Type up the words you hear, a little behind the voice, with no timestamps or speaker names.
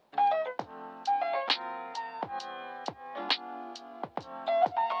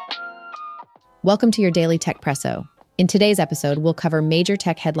Welcome to your daily Techpresso. In today's episode, we'll cover major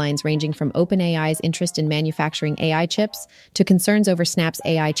tech headlines ranging from OpenAI's interest in manufacturing AI chips to concerns over Snap's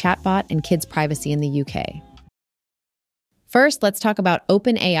AI chatbot and kids' privacy in the UK. First, let's talk about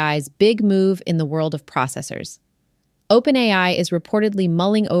OpenAI's big move in the world of processors. OpenAI is reportedly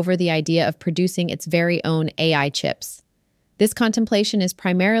mulling over the idea of producing its very own AI chips. This contemplation is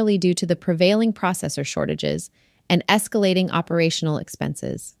primarily due to the prevailing processor shortages and escalating operational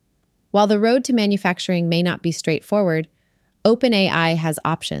expenses. While the road to manufacturing may not be straightforward, OpenAI has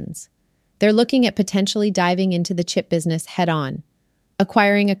options. They're looking at potentially diving into the chip business head-on,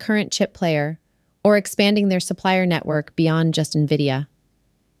 acquiring a current chip player, or expanding their supplier network beyond just NVIDIA.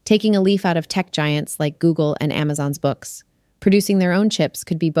 Taking a leaf out of tech giants like Google and Amazon's books, producing their own chips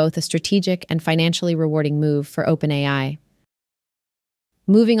could be both a strategic and financially rewarding move for OpenAI.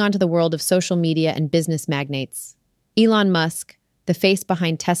 Moving on to the world of social media and business magnates, Elon Musk, the face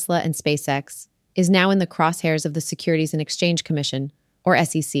behind Tesla and SpaceX, is now in the crosshairs of the Securities and Exchange Commission, or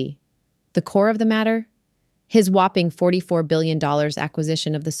SEC. The core of the matter? His whopping $44 billion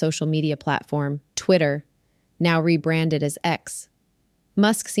acquisition of the social media platform, Twitter, now rebranded as X.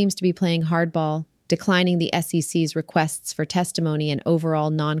 Musk seems to be playing hardball, declining the SEC's requests for testimony and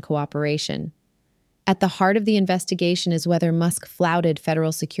overall non-cooperation. At the heart of the investigation is whether Musk flouted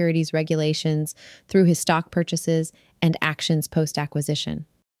federal securities regulations through his stock purchases and actions post-acquisition.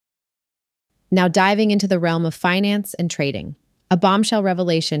 Now diving into the realm of finance and trading, a bombshell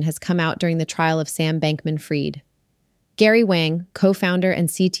revelation has come out during the trial of Sam Bankman-Fried. Gary Wang, co-founder and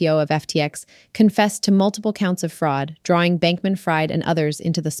CTO of FTX, confessed to multiple counts of fraud, drawing Bankman-Fried and others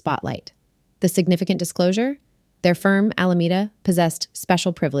into the spotlight. The significant disclosure? Their firm, Alameda, possessed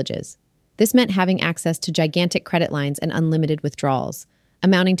special privileges. This meant having access to gigantic credit lines and unlimited withdrawals,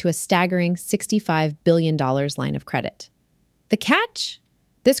 amounting to a staggering $65 billion line of credit. The catch?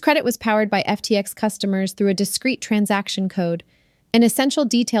 This credit was powered by FTX customers through a discrete transaction code, an essential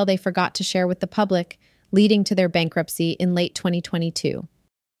detail they forgot to share with the public, leading to their bankruptcy in late 2022.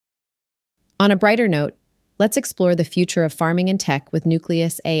 On a brighter note, let's explore the future of farming and tech with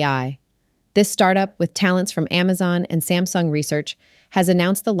Nucleus AI. This startup, with talents from Amazon and Samsung Research, has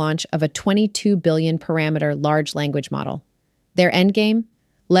announced the launch of a 22 billion parameter large language model. Their endgame?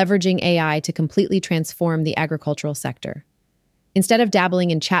 Leveraging AI to completely transform the agricultural sector. Instead of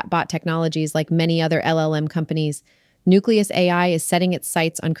dabbling in chatbot technologies like many other LLM companies, Nucleus AI is setting its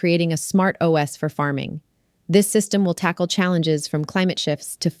sights on creating a smart OS for farming. This system will tackle challenges from climate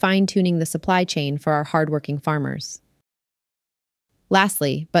shifts to fine-tuning the supply chain for our hardworking farmers.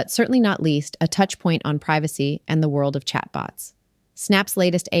 Lastly, but certainly not least, a touch point on privacy and the world of chatbots. Snap's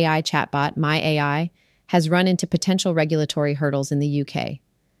latest AI chatbot, My AI, has run into potential regulatory hurdles in the UK.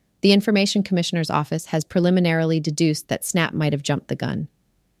 The Information Commissioner's Office has preliminarily deduced that Snap might have jumped the gun.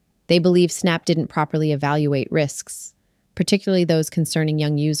 They believe Snap didn't properly evaluate risks, particularly those concerning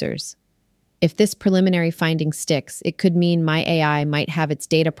young users. If this preliminary finding sticks, it could mean My AI might have its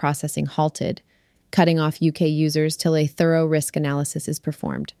data processing halted, cutting off UK users till a thorough risk analysis is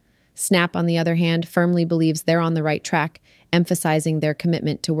performed. Snap, on the other hand, firmly believes they're on the right track, emphasizing their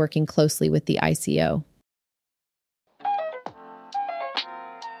commitment to working closely with the ICO.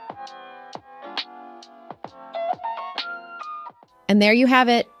 And there you have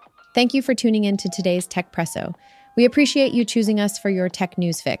it. Thank you for tuning in to today's Techpresso. We appreciate you choosing us for your tech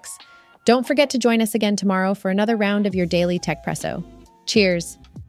news fix. Don't forget to join us again tomorrow for another round of your daily Techpresso. Cheers.